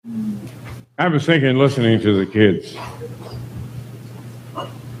I was thinking, listening to the kids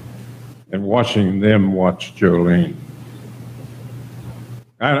and watching them watch Jolene.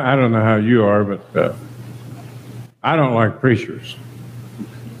 I don't know how you are, but I don't like preachers.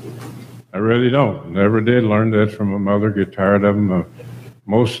 I really don't. Never did. Learn that from a mother. Get tired of them.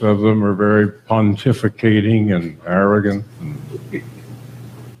 Most of them are very pontificating and arrogant.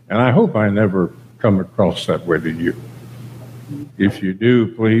 And I hope I never come across that way to you. If you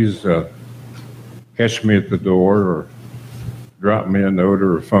do, please catch me at the door or drop me a note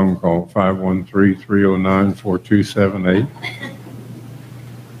or a phone call, 513-309-4278.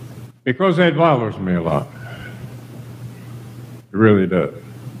 Because that bothers me a lot. It really does.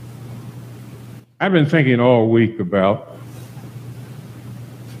 I've been thinking all week about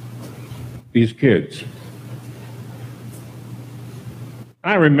these kids.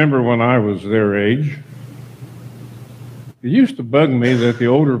 I remember when I was their age, it used to bug me that the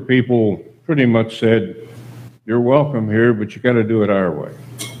older people pretty much said, "You're welcome here, but you got to do it our way.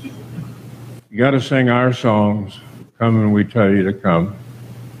 You got to sing our songs, come when we tell you to come."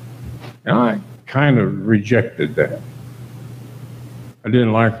 And I kind of rejected that. I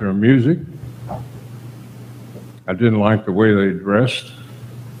didn't like their music. I didn't like the way they dressed.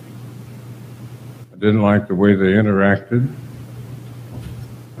 I didn't like the way they interacted.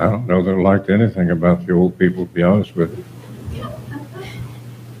 I don't know that I liked anything about the old people, to be honest with you.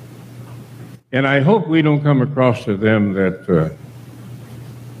 And I hope we don't come across to them that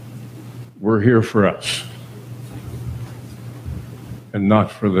we're here for us and not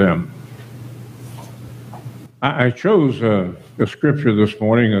for them. I chose a scripture this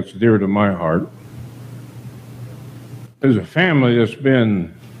morning that's dear to my heart. There's a family that's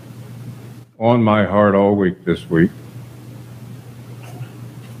been on my heart all week this week.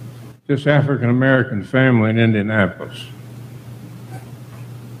 This African-American family in Indianapolis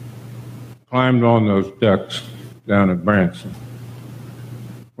climbed on those ducks down at Branson.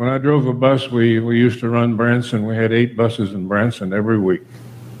 When I drove a bus, we used to run Branson. We had 8 buses in Branson every week.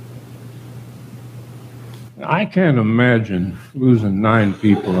 I can't imagine losing 9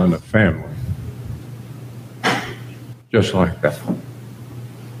 people in a family just like that.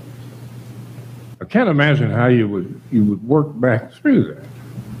 I can't imagine how you would work back through that.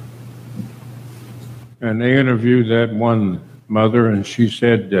 And they interviewed that one mother, and she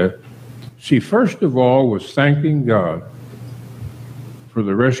said she first of all was thanking God for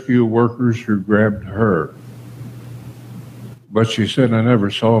the rescue workers who grabbed her. But she said, "I never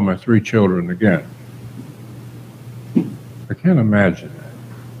saw my 3 children again." I can't imagine that.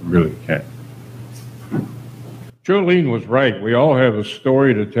 I really can't. Jolene was right. We all have a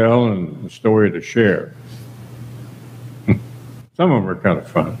story to tell and a story to share. Some of them are kind of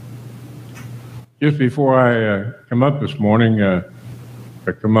fun. Just before I come up this morning, I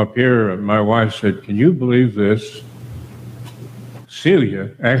come up here, my wife said, "Can you believe this?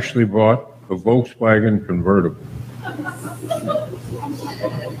 Celia actually bought a Volkswagen convertible."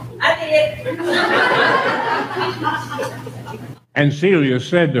 I did. And Celia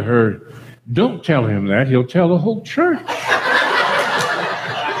said to her, "Don't tell him that. He'll tell the whole church."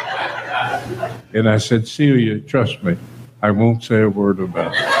 And I said, "Celia, trust me, I won't say a word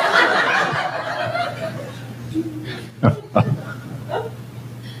about it."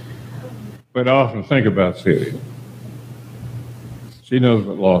 But I often think about Celia. She knows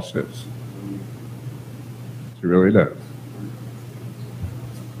what loss is. She really does.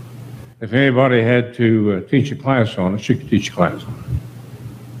 If anybody had to teach a class on it, she could teach a class on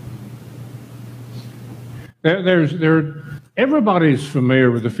it. Everybody's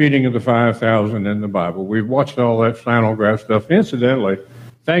familiar with the feeding of the 5,000 in the Bible. We've watched all that flannel graph stuff. Incidentally,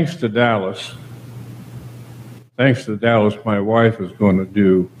 thanks to Dallas, my wife is going to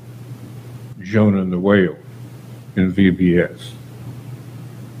do Jonah and the Whale in VBS.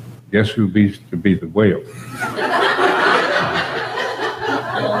 Guess who beats to be the whale?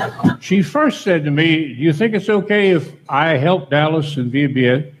 She first said to me, "Do you think it's okay if I help Dallas in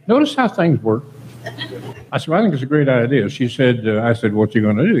VBS?" Notice how things work. I said, "Well, I think it's a great idea." She said, I said, "What's he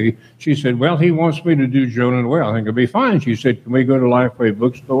going to do?" She said, "Well, he wants me to do Jonah and the Whale. I think it'll be fine." She said, "Can we go to Lifeway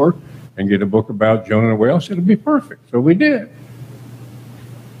Bookstore and get a book about Jonah and the Whale?" I said, "It'll be perfect." So we did.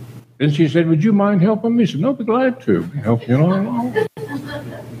 Then she said, "Would you mind helping me?" I said, "No, be glad to help you along."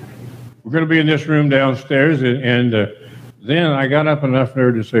 We're going to be in this room downstairs, and then I got up enough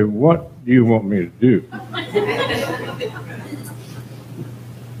there to say, "What do you want me to do?"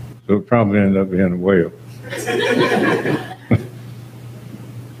 So it probably ended up being a whale.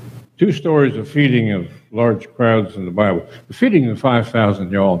 2 stories of feeding of large crowds in the Bible. The feeding of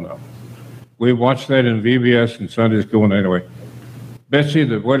 5,000, you all know. We watched that in VBS and Sunday school anyway. Betsy,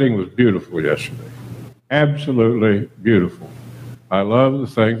 the wedding was beautiful yesterday. Absolutely beautiful. I love the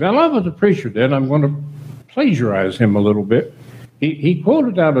things. I love what the preacher did. I'm going to plagiarize him a little bit. He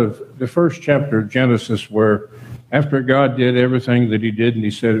quoted out of the first chapter of Genesis where after God did everything that he did and he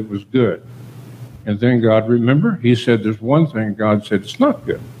said it was good. And then God, remember, he said there's one thing God said it's not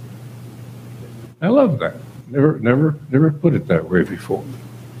good. I love that. Never put it that way before.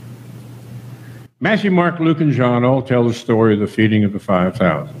 Matthew, Mark, Luke, and John all tell the story of the feeding of the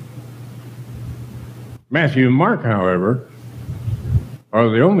 5,000. Matthew and Mark, however, are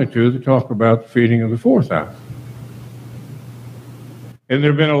the only two that talk about the feeding of the 4,000. And there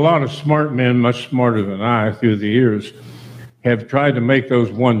have been a lot of smart men, much smarter than I, through the years, have tried to make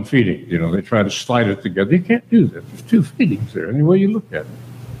those one feeding. You know, they try to slide it together. You can't do that. There's two feedings there, any way you look at it.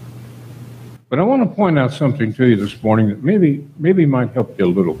 But I want to point out something to you this morning that maybe might help you a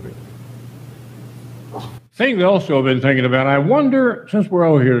little bit. Thing also I've been thinking about, I wonder, since we're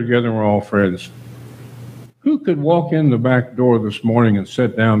all here together and we're all friends, who could walk in the back door this morning and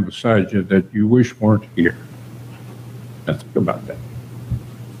sit down beside you that you wish weren't here? Now think about that.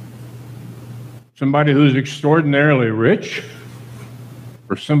 Somebody who's extraordinarily rich,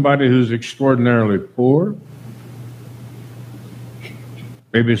 or somebody who's extraordinarily poor,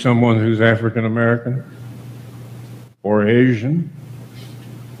 maybe someone who's African American or Asian,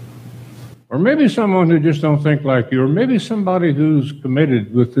 or maybe someone who just don't think like you, or maybe somebody who's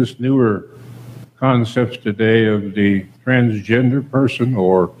committed with this newer concepts today of the transgender person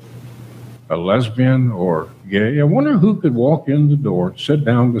or a lesbian or gay. I wonder who could walk in the door, sit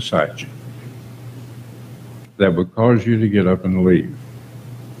down beside you, that would cause you to get up and leave.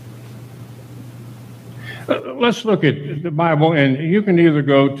 Let's look at the Bible, and you can either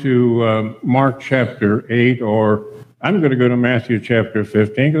go to Mark chapter 8, or I'm going to go to Matthew chapter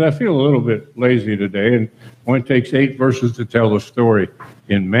 15, because I feel a little bit lazy today, and when it takes 8 verses to tell the story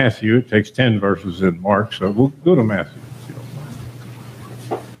in Matthew, it takes 10 verses in Mark, so we'll go to Matthew.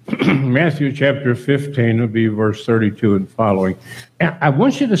 Matthew chapter 15 will be verse 32 and following. And I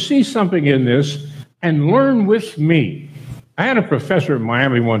want you to see something in this and learn with me. I had a professor in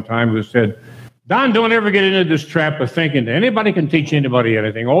Miami one time who said, Don, don't ever get into this trap of thinking that anybody can teach anybody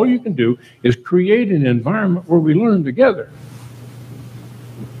anything. All you can do is create an environment where we learn together.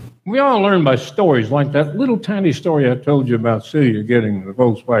 We all learn by stories, like that little tiny story I told you about Celia getting the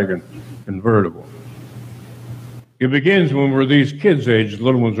Volkswagen convertible. It begins when we're these kids' age, the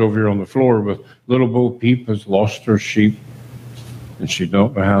little ones over here on the floor, with little Bo Peep has lost her sheep, and she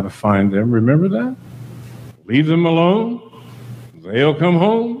don't know how to find them. Remember that? Leave them alone. They'll come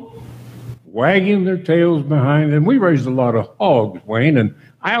home, wagging their tails behind them. We raised a lot of hogs, Wayne, and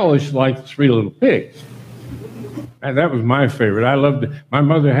I always liked 3 Little Pigs. And that was my favorite. I loved it. My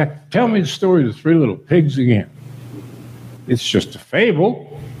mother had, tell me the story of the 3 Little Pigs again. It's just a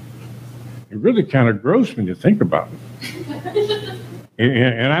fable. It really kind of gross when you think about it.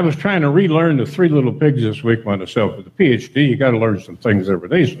 And I was trying to relearn the 3 Little Pigs this week myself. With the PhD, you got to learn some things every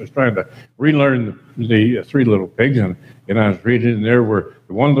day. So I was trying to relearn the 3 Little Pigs, and I was reading in there where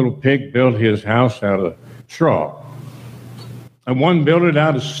the one little pig built his house out of straw, and one built it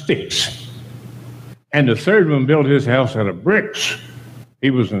out of sticks, and the third one built his house out of bricks.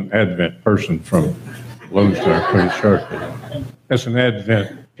 He was an Advent person from Lone Star, pretty sharp. That's an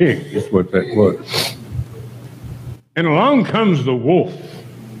Advent pig, is what that was. And along comes the wolf.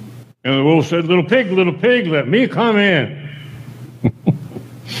 And the wolf said, little pig, let me come in.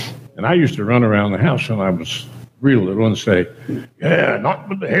 And I used to run around the house when I was real little and say, yeah, not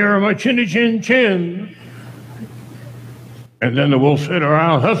with the hair of my chinny chin chin. And then the wolf said, or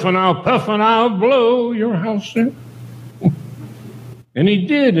I'll huff and I'll puff and I'll blow your house in. And he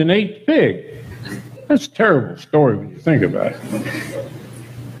did, and ate the pig. That's a terrible story when you think about it.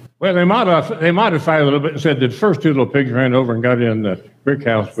 Well, they modified a little bit and said that the first 2 little pigs ran over and got in the brick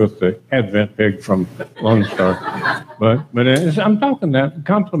house with the Advent pig from Lone Star. But I'm talking that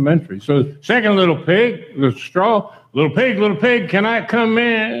complimentary. So second little pig, the straw, little pig, can I come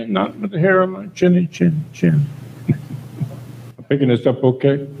in? Not with the hair on my chinny chin chin. I'm picking this up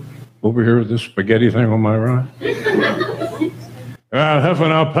okay? Over here with this spaghetti thing on my right. I'll huff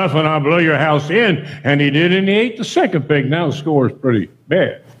and I'll puff and I'll blow your house in. And he did, and he ate the second pig. Now the score is pretty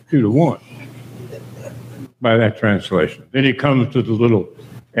bad. 2-1 by that translation. Then he comes to the little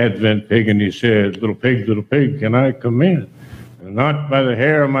Advent pig and he said, little pig, can I come in? And not by the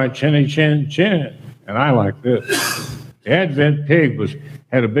hair of my chinny chin chin. And I like this. The Advent pig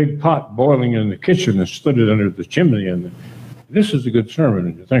had a big pot boiling in the kitchen and stood it under the chimney. And this is a good sermon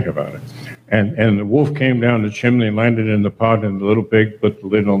when you think about it. And the wolf came down the chimney and landed in the pot, and the little pig put the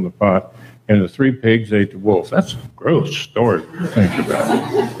lid on the pot and the 3 pigs ate the wolf. That's a gross story to think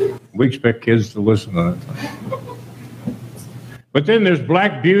about. We expect kids to listen to that. But then there's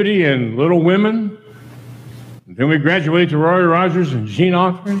Black Beauty and Little Women. Then we graduate to Roy Rogers and Gene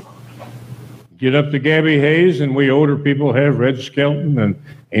Autry. Get up to Gabby Hayes, and we older people have Red Skelton and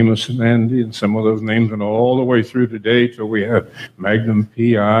Amos and Andy and some of those names, and all the way through today till we have Magnum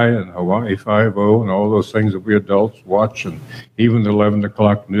P.I. and Hawaii Five-0 and all those things that we adults watch, and even the 11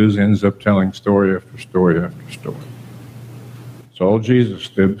 o'clock news ends up telling story after story after story. It's all Jesus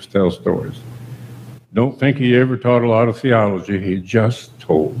did, tell stories. Don't think he ever taught a lot of theology. He just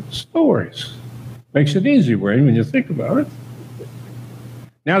told stories. Makes it easy, Wayne, when you think about it.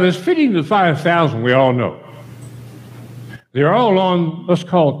 Now, there's feeding the 5,000, we all know. They're all on, let's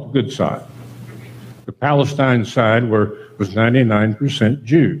call it the good side. The Palestine side where it was 99%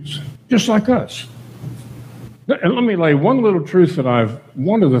 Jews, just like us. And let me lay one little truth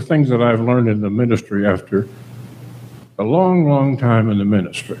one of the things that I've learned in the ministry after a long, long time in the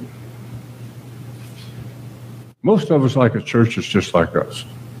ministry. Most of us like a church that's just like us.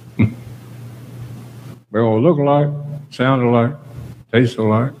 We all look alike, sound alike, taste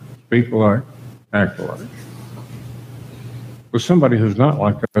alike, speak alike, act alike. But somebody who's not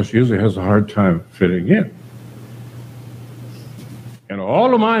like us usually has a hard time fitting in. In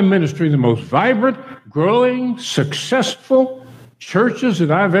all of my ministry, the most vibrant, growing, successful churches that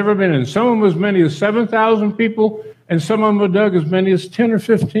I've ever been in, some of them as many as 7,000 people, and some of them, Doug, as many as 10 or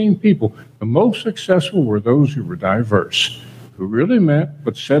 15 people. The most successful were those who were diverse, who really meant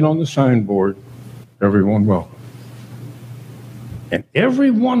what said on the signboard, everyone welcome. And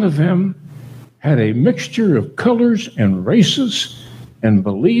every one of them had a mixture of colors and races and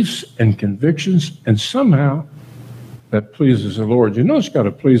beliefs and convictions, and somehow that pleases the Lord. You know it's got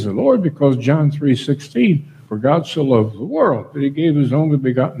to please the Lord because John 3:16, for God so loved the world that he gave his only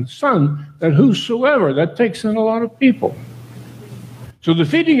begotten Son, that whosoever, that takes in a lot of people. So the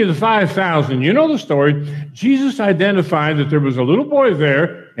feeding of the 5,000, you know the story. Jesus identified that there was a little boy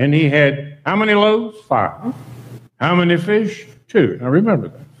there, and he had how many loaves? 5. How many fish? 2. Now remember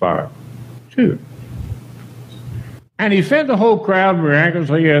that, 5. 2. And he fed the whole crowd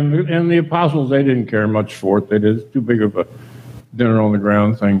miraculously, and the apostles, they didn't care much for it. It's too big of a dinner on the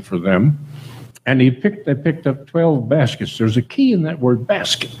ground thing for them. And they picked up 12 baskets. There's a key in that word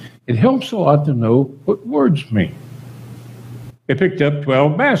basket. It helps a lot to know what words mean. They picked up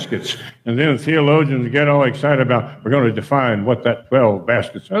 12 baskets. And then theologians get all excited about, we're going to define what that 12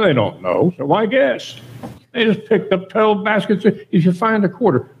 baskets are. They don't know, so why guess? They just picked up 12 baskets. If you find a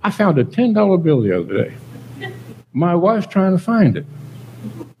quarter, I found a $10 bill the other day. My wife's trying to find it.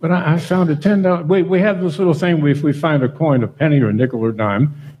 But I found a $10. We have this little thing, if we find a coin, a penny or a nickel or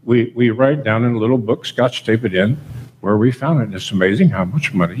dime, we write down in a little book, scotch tape it in, where we found it. And it's amazing how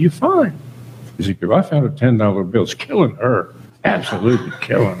much money you find. You see, I found a $10 bill. It's killing her. Absolutely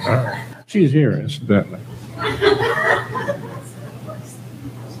killing her. She's here, incidentally.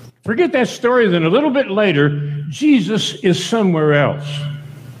 Forget that story, then a little bit later, Jesus is somewhere else.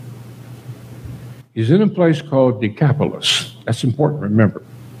 He's in a place called Decapolis. That's important to remember.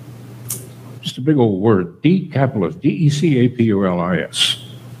 Just a big old word, Decapolis, D-E-C-A-P-O-L-I-S.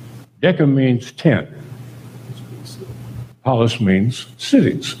 Deca means 10. Polis means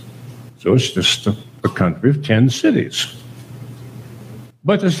cities. So it's just a country of 10 cities.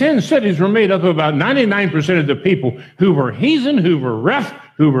 But the 10 cities were made up of about 99% of the people who were heathen, who were rough,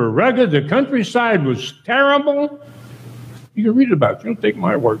 who were rugged. The countryside was terrible. You can read about it. You don't take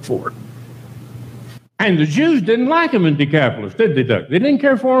my word for it. And the Jews didn't like him in Decapolis, did they, Doug? They didn't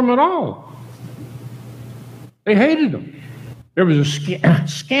care for him at all. They hated him. There was a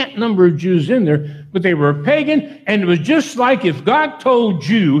scant number of Jews in there, but they were pagan, and it was just like if God told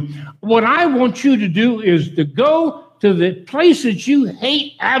you, what I want you to do is to go to the place that you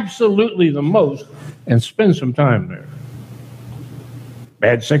hate absolutely the most and spend some time there.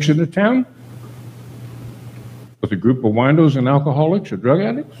 Bad section of town? With a group of windos and alcoholics or drug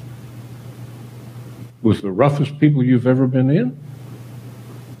addicts? With the roughest people you've ever been in?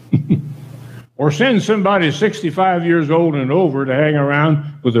 Or send somebody 65 years old and over to hang around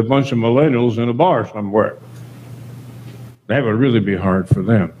with a bunch of millennials in a bar somewhere. That would really be hard for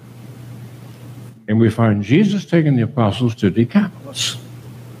them. And we find Jesus taking the apostles to Decapolis.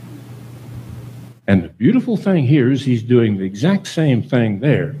 And the beautiful thing here is he's doing the exact same thing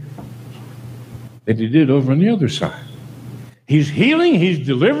there that he did over on the other side. He's healing, he's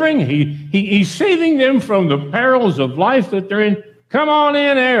delivering, he's saving them from the perils of life that they're in. Come on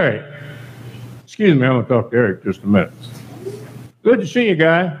in, Eric. Excuse me, I'm going to talk to Eric just a minute. Good to see you,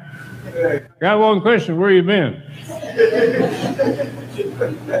 guy. Got one question. Where you been?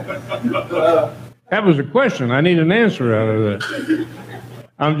 That was a question. I need an answer out of that.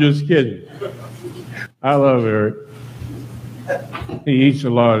 I'm just kidding. I love Eric. He eats a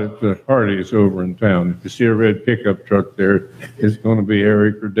lot at the Hardee's over in town. If you see a red pickup truck there, it's going to be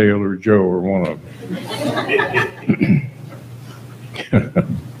Eric or Dale or Joe or one of them.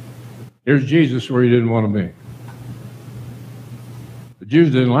 Here's Jesus where he didn't want to be. The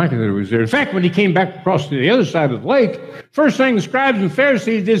Jews didn't like it that he was there. In fact, when he came back across to the other side of the lake, first thing the scribes and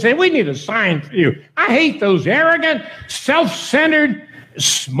Pharisees did say, we need a sign for you. I hate those arrogant, self-centered,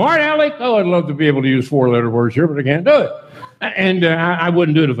 smart aleck. Oh, I'd love to be able to use four-letter words here, but I can't do it. And I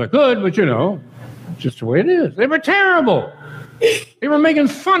wouldn't do it if I could, but it's just the way it is. They were terrible. They were making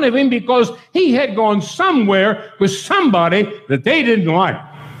fun of him because he had gone somewhere with somebody that they didn't like.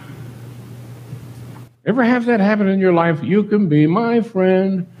 Ever have that happen in your life? You can be my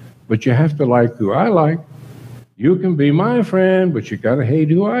friend, but you have to like who I like. You can be my friend, but you got to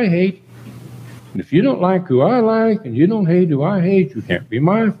hate who I hate. And if you don't like who I like and you don't hate who I hate, you can't be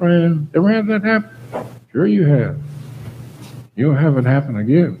my friend. Ever have that happen? Sure you have. You'll have it happen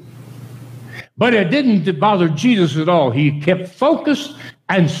again. But it didn't bother Jesus at all. He kept focused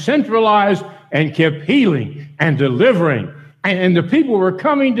and centralized and kept healing and delivering. And the people were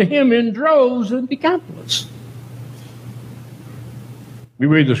coming to him in droves in Decapolis. We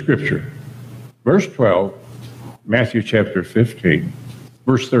read the scripture. Verse 12, Matthew chapter 15,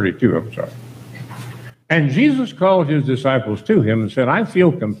 verse 32, I'm sorry. And Jesus called his disciples to him and said, I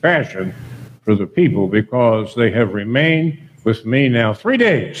feel compassion for the people because they have remained with me now 3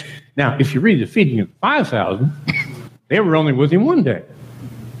 days. Now, if you read the feeding of the 5,000, they were only with him 1 day.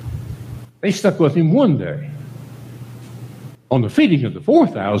 They stuck with him 1 day. On the feeding of the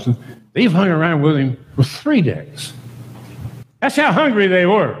 4,000, they've hung around with him for 3 days. That's how hungry they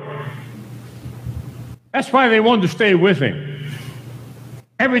were. That's why they wanted to stay with him.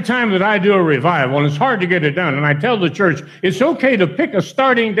 Every time that I do a revival, and it's hard to get it done, and I tell the church, it's okay to pick a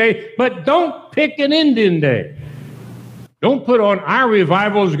starting day, but don't pick an ending day. Don't put on our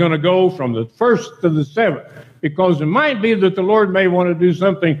revival is going to go from the 1st to the 7th, because it might be that the Lord may want to do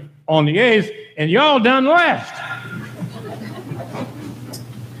something on the 8th, and y'all done last.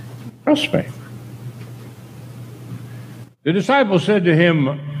 Trust me. The disciples said to him,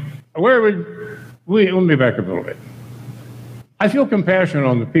 let me back up a little bit. I feel compassion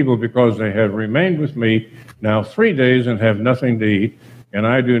on the people because they have remained with me now 3 days and have nothing to eat, and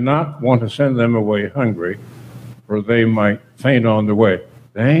I do not want to send them away hungry, or they might faint on the way.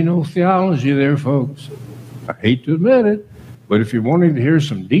 There ain't no theology there, folks. I hate to admit it, but if you're wanting to hear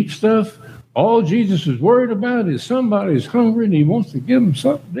some deep stuff, all Jesus is worried about is somebody's hungry and he wants to give them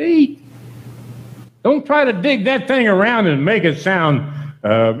something to eat. Don't try to dig that thing around and make it sound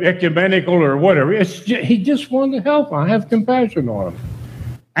ecumenical or whatever. He just wanted to help. I have compassion on him.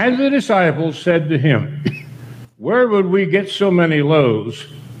 And the disciples said to him, where would we get so many loaves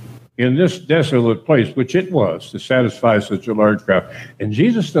in this desolate place, which it was, to satisfy such a large crowd? And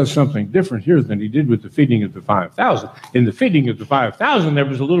Jesus does something different here than he did with the feeding of the 5,000. In the feeding of the 5,000, there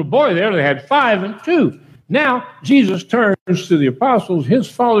was a little boy there. They had 5 and 2. Now, Jesus turns to the apostles, his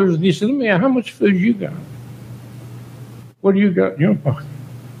followers, and he said, let me ask, how much food you got? What do you got in your pocket?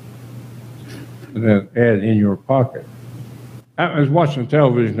 And then add in your pocket. I was watching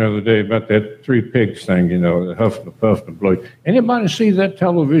television the other day about that 3 pigs thing, the huff and the puff and the blow. Anybody see that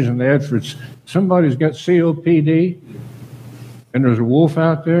television ad for somebody's got COPD and there's a wolf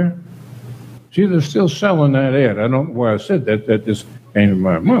out there? See, they're still selling that ad. I don't know why I said that. That just came to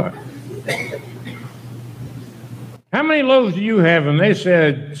my mind. How many loaves do you have? And they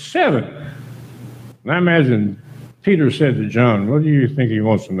said 7. And I imagine Peter said to John, what do you think he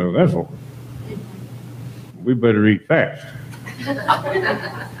wants to know that for? We better eat fast.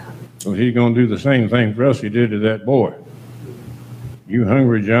 So he's going to do the same thing for us he did to that boy. You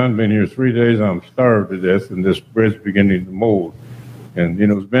hungry, John? Been here 3 days. I'm starved to death, and this bread's beginning to mold. And,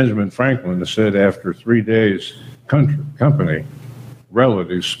 it was Benjamin Franklin that said after 3 days company,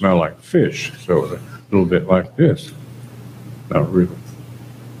 relatives smell like fish. So a little bit like this. Not really.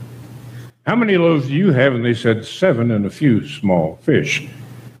 How many loaves do you have? And they said 7 and a few small fish.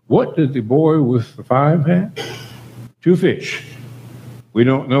 What did the boy with the 5 have? 2 fish. We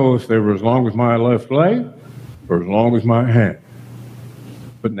don't know if they were as long as my left leg or as long as my hand.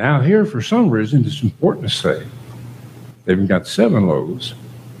 But now here, for some reason, it's important to say they've got 7 loaves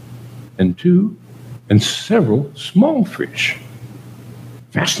and 2 and several small fish.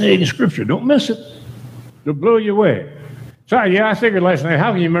 Fascinating scripture. Don't miss it. It'll blow you away. So, I figured last night,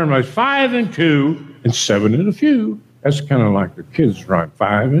 how can you memorize 5 and 2 and 7 and a few? That's kind of like the kids rhyme,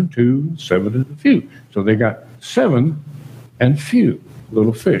 5 and 2, 7 and a few. So they got 7 and few,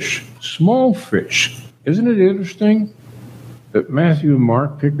 little fish, small fish. Isn't it interesting that Matthew and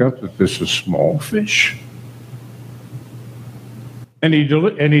Mark pick up that this is small fish? And he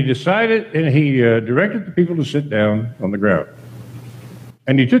decided, and he directed the people to sit down on the ground.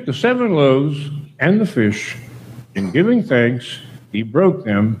 And he took the 7 loaves and the fish, and giving thanks, he broke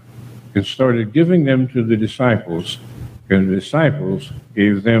them and started giving them to the disciples, and the disciples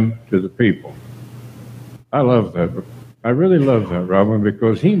gave them to the people. I love that. I really love that, Robin,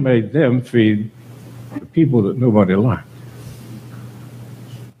 because he made them feed the people that nobody liked.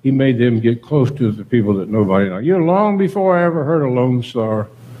 He made them get close to the people that nobody liked. Long before I ever heard of Lone Star,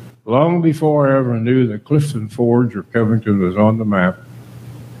 long before I ever knew that Clifton Forge or Covington was on the map,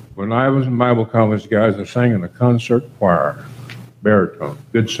 when I was in Bible college, guys, I sang in a concert choir, baritone,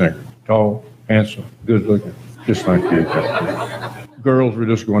 good singer, tall, handsome, good looking, just like you. Girls were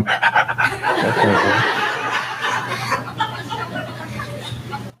just going,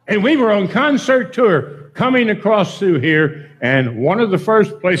 and we were on concert tour coming across through here, and one of the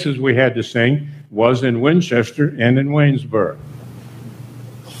first places we had to sing was in Winchester and in Waynesboro.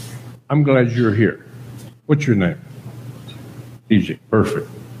 I'm glad you're here. What's your name? DJ. Perfect.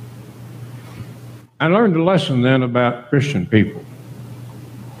 I learned a lesson then about Christian people.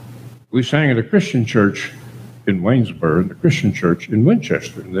 We sang at a Christian church in Waynesboro and a Christian church in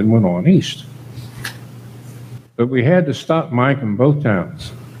Winchester, and then went on east. But we had to stop Mike in both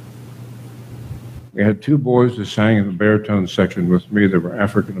towns. We had 2 boys that sang in the baritone section with me that were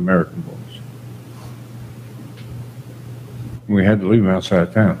African-American boys. And we had to leave them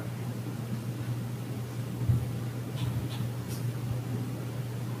outside town.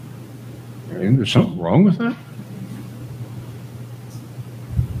 And there's something wrong with that?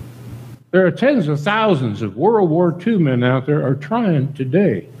 There are tens of thousands of World War II men out there are trying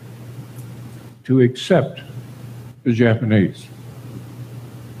today to accept the Japanese.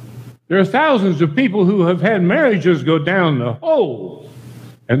 There are thousands of people who have had marriages go down the hole,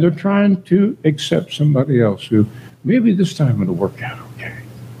 and they're trying to accept somebody else who maybe this time it'll work out okay.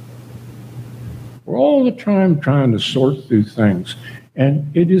 We're all the time trying to sort through things,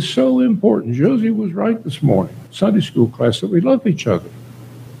 and it is so important. Josie was right this morning, Sunday school class, that we love each other.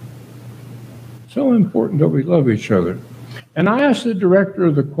 So important that we love each other. And I asked the director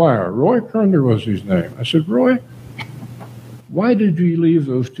of the choir, Roy Kerner was his name. I said, Roy, why did you leave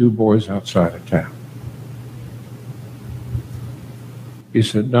those 2 boys outside of town? He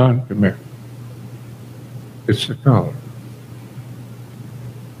said, Don, come here. It's the color.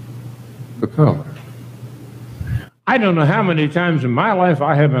 The color. I don't know how many times in my life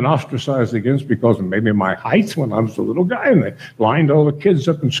I have been ostracized against because of maybe my height when I was a little guy, and they lined all the kids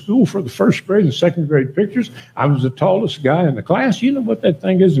up in school for the 1st grade and 2nd grade pictures. I was the tallest guy in the class. You know what that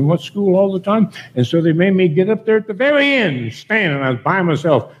thing is in what school all the time? And so they made me get up there at the very end, stand, and I was by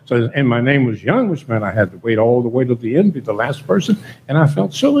myself. So, and my name was Young, which meant I had to wait all the way to the end, be the last person. And I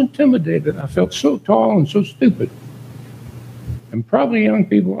felt so intimidated. I felt so tall and so stupid. And probably young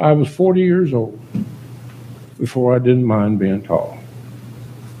people, I was 40 years old before I didn't mind being tall.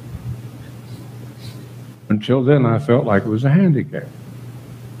 Until then, I felt like it was a handicap.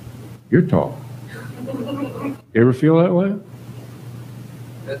 You're tall. You ever feel that way?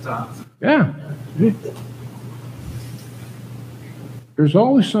 That's awesome. Yeah. There's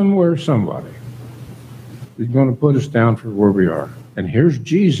always somewhere somebody who's going to put us down for where we are. And here's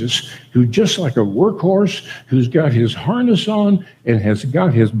Jesus, who just like a workhorse, who's got his harness on and has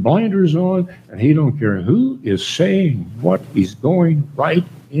got his blinders on, and he don't care who is saying what. He's going right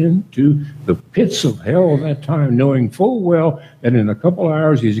into the pits of hell at that time, knowing full well that in a couple of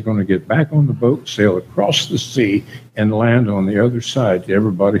hours he's going to get back on the boat, sail across the sea, and land on the other side to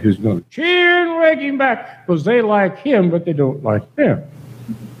everybody who's going to cheer and wake him back, because they like him, but they don't like them.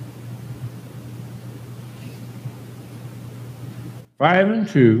 5 and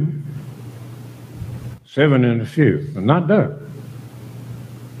 2, 7 and a few. I'm not done.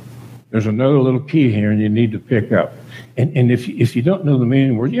 There's another little key here, and you need to pick up. And if you don't know the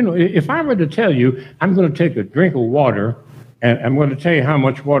meaning word, you know, if I were to tell you, I'm going to take a drink of water, and I'm going to tell you how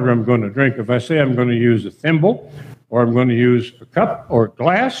much water I'm going to drink. If I say I'm going to use a thimble, or I'm going to use a cup, or a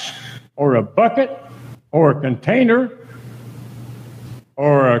glass, or a bucket, or a container,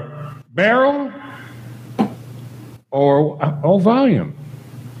 or a barrel, or volume.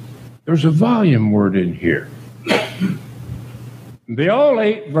 There's a volume word in here. They all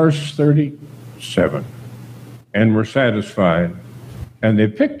ate, verse 37, and were satisfied. And they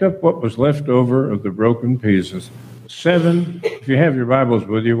picked up what was left over of the broken pieces. 7, if you have your Bibles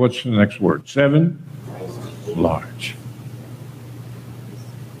with you, what's the next word? 7, large.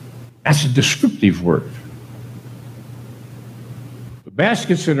 That's a descriptive word. The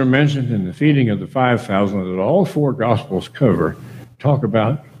baskets that are mentioned in the feeding of the 5,000 that all four Gospels cover talk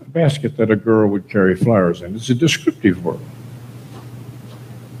about a basket that a girl would carry flowers in. It's a descriptive word.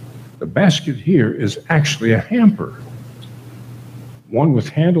 The basket here is actually a hamper, one with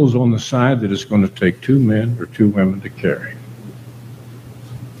handles on the side that is going to take 2 men or 2 women to carry.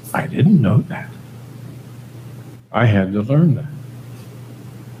 I didn't know that. I had to learn that.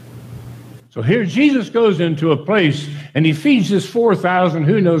 So here Jesus goes into a place and he feeds this 4,000,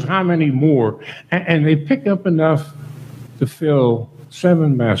 who knows how many more, and they pick up enough to fill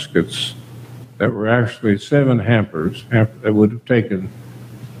 7 baskets that were actually 7 hampers that would have taken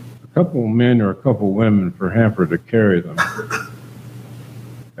a couple men or a couple women per hamper to carry them.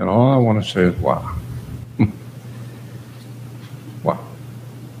 And all I want to say is, wow. Wow.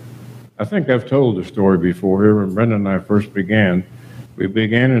 I think I've told the story before. Here when Brenda and I first began, we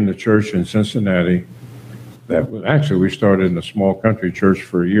began in the church in Cincinnati. We started in a small country church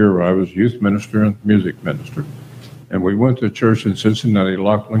for a year where I was youth minister and music minister. And we went to a church in Cincinnati,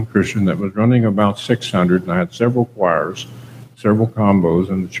 Laughlin Christian, that was running about 600, and I had several choirs, several combos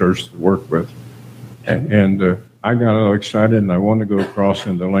in the church to work with. And I got all excited, and I wanted to go across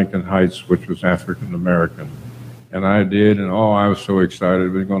into Lincoln Heights, which was African American. And I did, and I was so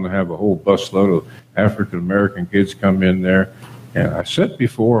excited. We were going to have a whole busload of African American kids come in there. And I sat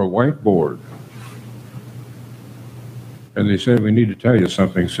before a whiteboard. And they said, we need to tell you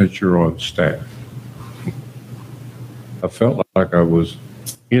something since you're on staff. I felt like I was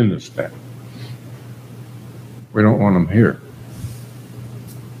in the staff. We don't want them here.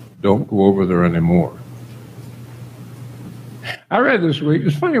 Don't go over there anymore. I read this week,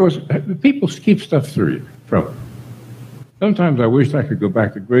 it's funny, people keep stuff from it. Sometimes I wish I could go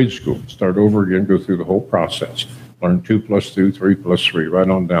back to grade school, start over again, go through the whole process. Learn 2 + 2, 3 + 3, right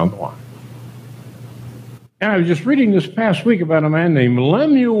on down the line. And I was just reading this past week about a man named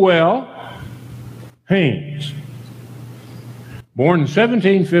Lemuel Haynes, born in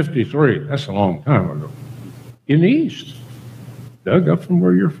 1753. That's a long time ago. In the East, dug up from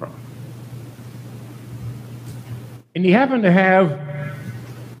where you're from. And he happened to have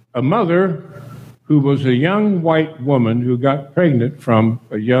a mother who was a young white woman who got pregnant from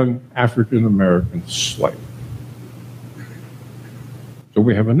a young African American slave. So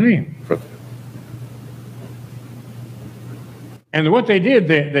we have a name for that. And what they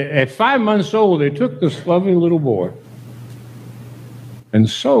did, at 5 months old, they took this lovely little boy and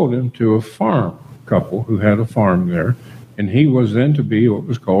sold him to a farm couple who had a farm there. And he was then to be what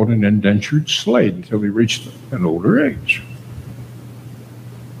was called an indentured slave until he reached an older age.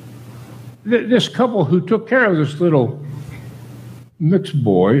 This couple who took care of this little mixed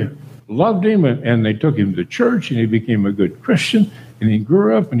boy loved him, and they took him to church, and he became a good Christian. And he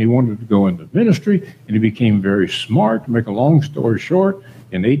grew up, and he wanted to go into ministry, and he became very smart. To make a long story short,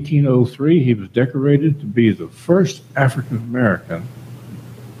 in 1803, he was decorated to be the first African American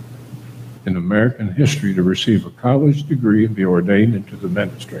in American history to receive a college degree and be ordained into the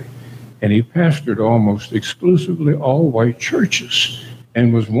ministry. And he pastored almost exclusively all white churches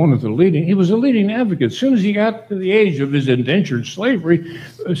and was he was a leading advocate. As soon as he got to the age of his indentured slavery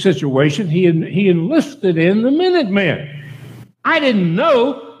situation, he enlisted in the Minutemen. I didn't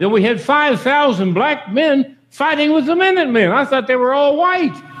know that we had 5,000 black men fighting with the Minutemen. I thought they were all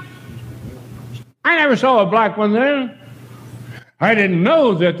white. I never saw a black one there. I didn't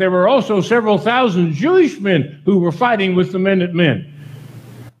know that there were also several thousand Jewish men who were fighting with the Minutemen.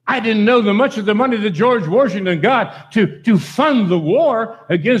 I didn't know that much of the money that George Washington got to fund the war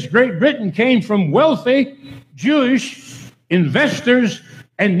against Great Britain came from wealthy Jewish investors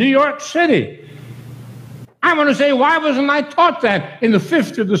in New York City. I want to say, why wasn't I taught that in the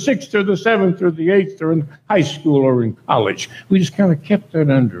 5th or the 6th or the 7th or the 8th or in high school or in college? We just kind of kept that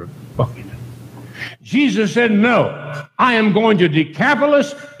under a bucket. Jesus said, no, I am going to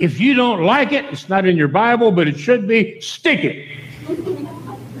Decapolis. If you don't like it, it's not in your Bible, but it should be, stick it.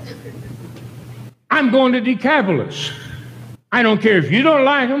 I'm going to Decapolis. I don't care if you don't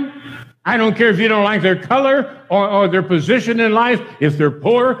like them. I don't care if you don't like their color or their position in life. If they're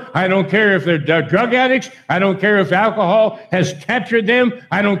poor, I don't care if they're drug addicts. I don't care if alcohol has captured them.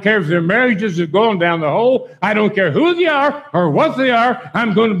 I don't care if their marriages are going down the hole. I don't care who they are or what they are.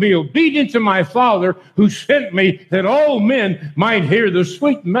 I'm going to be obedient to my Father who sent me that all men might hear the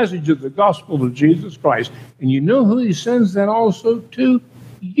sweet message of the gospel of Jesus Christ. And you know who he sends that also to?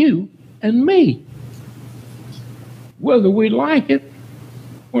 You and me. Whether we like it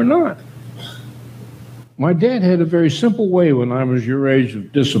or not. My dad had a very simple way when I was your age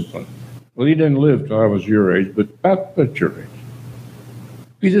of discipline. Well, he didn't live till I was your age, but about your age.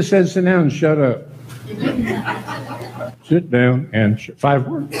 He just said, sit down and shut up. Sit down and 5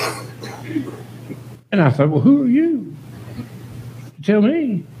 words. And I thought, well, who are you to tell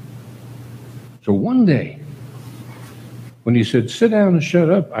me? So one day, when he said, sit down and shut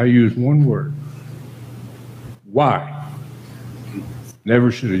up, I used one word. Why?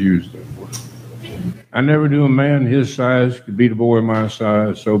 Never should have used that word. I never knew a man his size could beat a boy my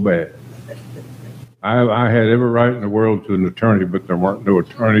size so bad. I had every right in the world to an attorney, but there weren't no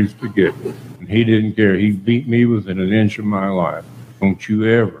attorneys to get. And he didn't care. He beat me within an inch of my life. Don't you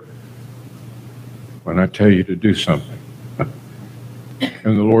ever, when I tell you to do something.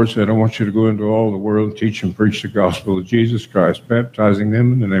 And the Lord said, I want you to go into all the world and teach and preach the gospel of Jesus Christ, baptizing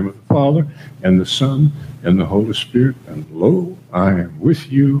them in the name of the Father and the Son and the Holy Spirit. And lo, I am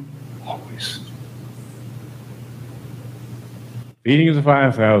with you always. Feeding of the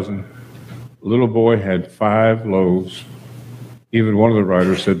 5,000, the little boy had 5 loaves. Even one of the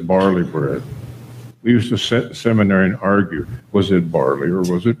writers said barley bread. We used to sit in seminary and argue, was it barley or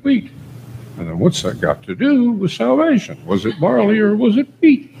was it wheat? And then what's that got to do with salvation? Was it barley or was it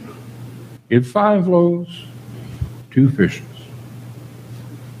wheat? He had 5 loaves, 2 fishes.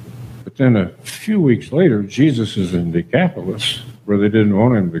 But then a few weeks later, Jesus is in Decapolis, where they didn't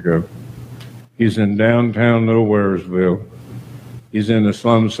want him to go. He's in downtown Nowheresville. He's in the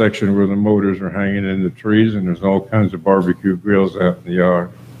slum section where the motors are hanging in the trees and there's all kinds of barbecue grills out in the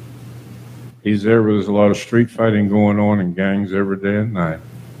yard. He's there where there's a lot of street fighting going on in gangs every day and night.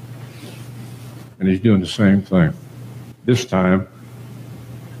 And he's doing the same thing. This time,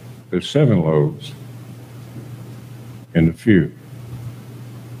 there's 7 loaves and a few.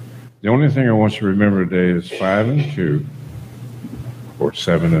 The only thing I want you to remember today is 5 and 2, or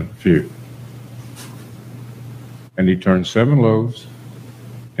 7 and a few. And he turned 7 loaves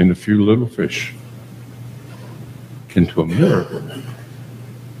and a few little fish into a miracle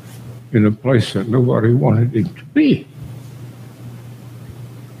in a place that nobody wanted him to be.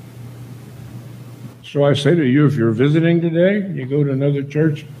 So I say to you, if you're visiting today, you go to another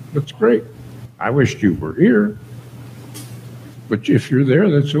church, that's great. I wished you were here. But if you're there,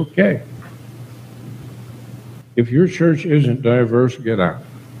 that's okay. If your church isn't diverse, get out.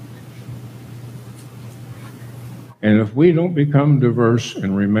 And if we don't become diverse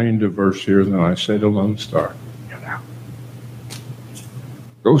and remain diverse here, then I say to Lone Star, get out.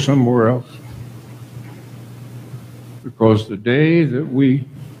 Go somewhere else. Because the day that we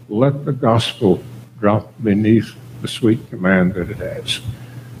let the gospel drop beneath the sweet command that it has,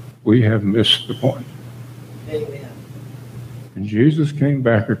 we have missed the point. Amen. And Jesus came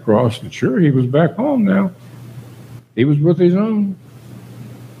back across, and sure, he was back home now. He was with his own.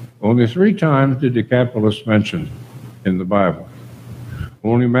 Only 3 times did Decapolis mention in the Bible.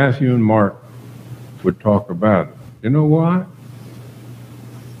 Only Matthew and Mark would talk about it. You know why?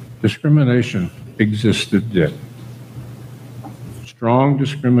 Discrimination existed then. Strong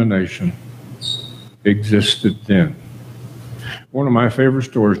discrimination existed then. One of my favorite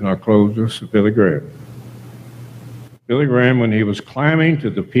stories, and I'll close this, is Billy Graham. Billy Graham, when he was climbing to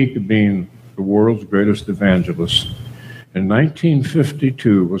the peak of being the world's greatest evangelist, in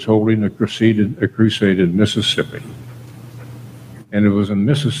 1952 was holding a crusade in Mississippi. And it was in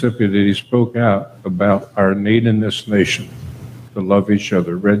Mississippi that he spoke out about our need in this nation to love each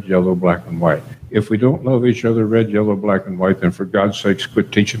other, red, yellow, black, and white. If we don't love each other, red, yellow, black, and white, then for God's sakes,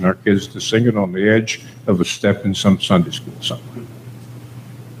 quit teaching our kids to sing it on the edge of a step in some Sunday school somewhere.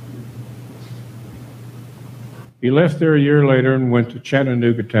 He left there a year later and went to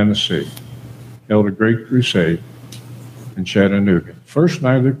Chattanooga, Tennessee, held a great crusade in Chattanooga. First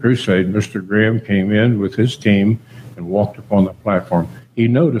night of the crusade, Mr. Graham came in with his team and walked upon the platform. He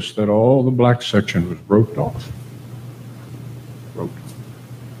noticed that all the black section was roped off.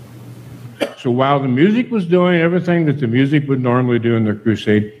 So while the music was doing everything that the music would normally do in the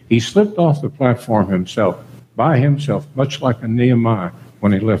crusade, he slipped off the platform himself, by himself, much like a Nehemiah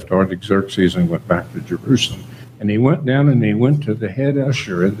when he left Artaxerxes and went back to Jerusalem. And he went down and he went to the head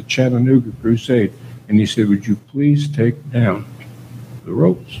usher at the Chattanooga crusade, and he said, would you please take down the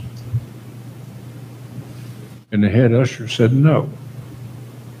ropes? And the head usher said no.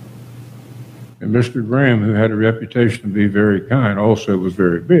 And Mr. Graham, who had a reputation to be very kind, also was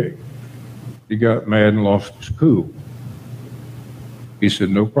very big. He got mad and lost his cool. He said,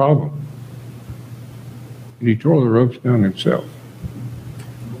 no problem. And he tore the ropes down himself.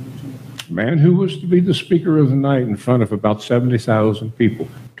 The man who was to be the speaker of the night in front of about 70,000 people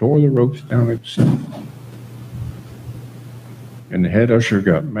tore the ropes down himself. And the head usher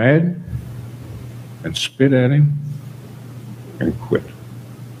got mad and spit at him and quit.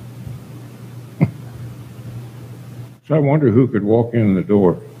 So I wonder who could walk in the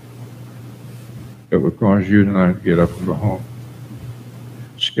door that would cause you and I to get up and go home.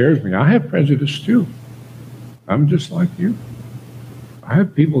 It scares me. I have prejudice too. I'm just like you. I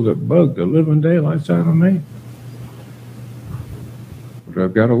have people that bug the living daylights out of me. But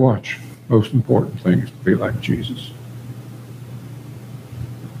I've got to watch. Most important thing is to be like Jesus.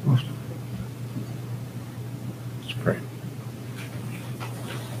 Let's pray.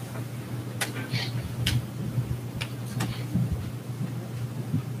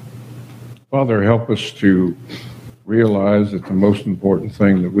 Father, help us to realize that the most important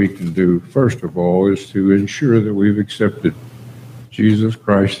thing that we can do, first of all, is to ensure that we've accepted Jesus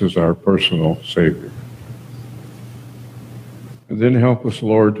Christ as our personal Savior. And then help us,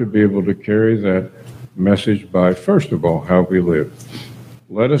 Lord, to be able to carry that message by, first of all, how we live.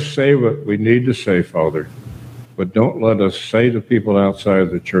 Let us say what we need to say, Father, but don't let us say to people outside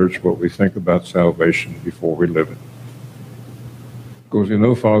the church what we think about salvation before we live it. Because you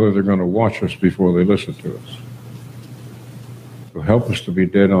know, Father, they're going to watch us before they listen to us. So help us to be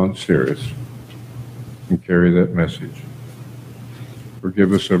dead on serious and carry that message.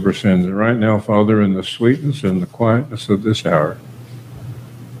 Forgive us of our sins. And right now, Father, in the sweetness and the quietness of this hour,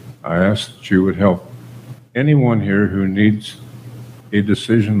 I ask that you would help anyone here who needs a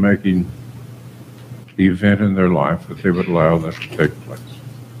decision-making event in their life, that they would allow that to take place.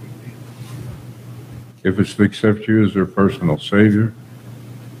 If it's to accept you as their personal Savior,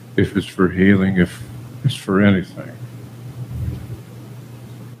 if it's for healing, if it's for anything.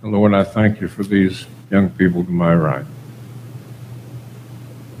 And Lord, I thank you for these young people to my right.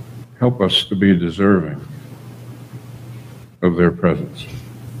 Help us to be deserving of their presence.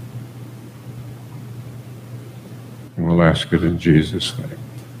 And we'll ask it in Jesus' name.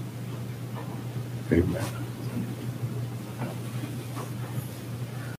 Amen.